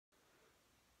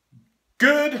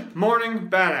Good morning,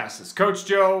 badasses. Coach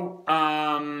Joe.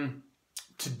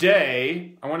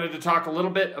 Today, I wanted to talk a little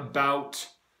bit about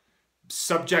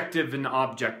subjective and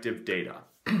objective data.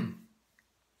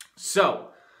 So,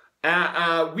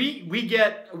 we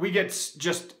get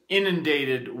just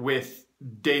inundated with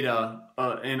data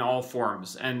in all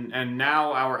forms, and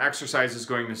now our exercise is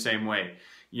going the same way.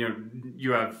 You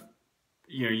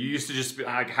used to just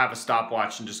have a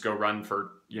stopwatch and just go run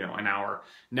for, an hour.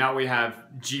 Now we have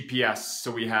GPS,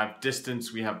 so we have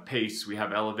distance, we have pace, we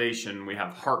have elevation, we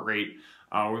have heart rate,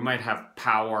 we might have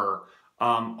power,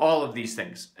 all of these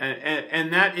things.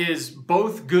 And that is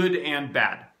both good and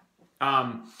bad.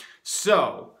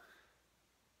 So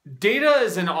data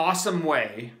is an awesome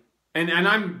way, and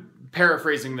I'm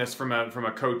paraphrasing this from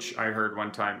a coach I heard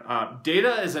one time.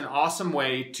 Data is an awesome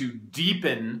way to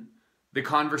deepen the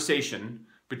conversation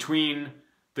between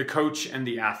the coach and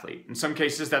the athlete. In some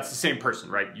cases, that's the same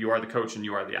person, right? You are the coach and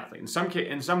you are the athlete.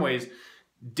 In some ways,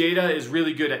 data is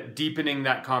really good at deepening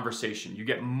that conversation. You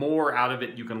get more out of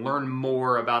it. You can learn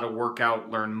more about a workout,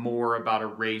 learn more about a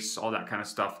race, all that kind of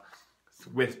stuff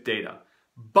with data.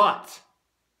 But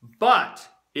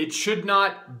it should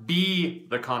not be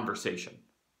the conversation.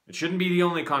 It shouldn't be the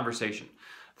only conversation.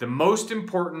 The most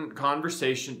important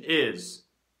conversation is,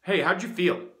 hey, how'd you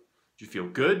feel? Did you feel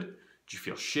good? Did you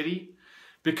feel shitty?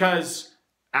 Because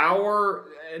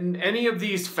any of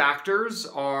these factors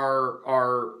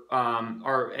and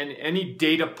any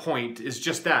data point is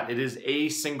just that. It is a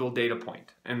single data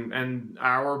point. And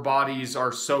our bodies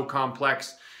are so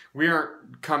complex. We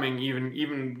aren't coming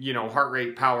even heart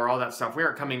rate, power, all that stuff. We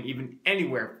aren't coming even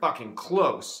anywhere fucking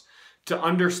close to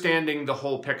understanding the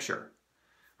whole picture,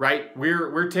 right?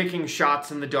 We're taking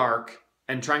shots in the dark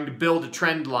and trying to build a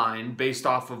trend line based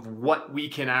off of what we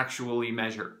can actually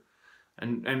measure.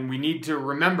 And we need to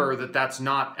remember that that's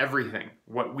not everything.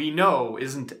 What we know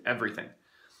isn't everything.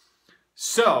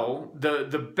 So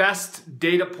the best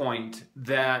data point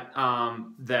that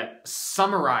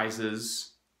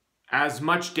summarizes as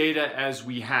much data as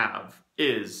we have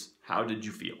is, how did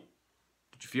you feel?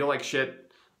 Did you feel like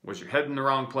shit? Was your head in the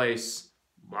wrong place?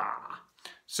 Blah.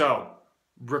 So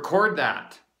record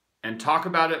that and talk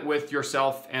about it with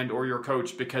yourself and or your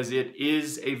coach, because it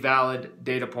is a valid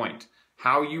data point.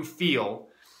 How you feel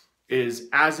is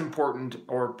as important,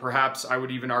 or perhaps I would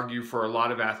even argue for a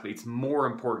lot of athletes, more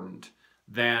important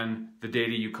than the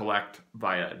data you collect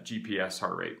via GPS,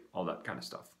 heart rate, all that kind of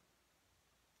stuff.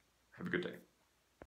 Have a good day.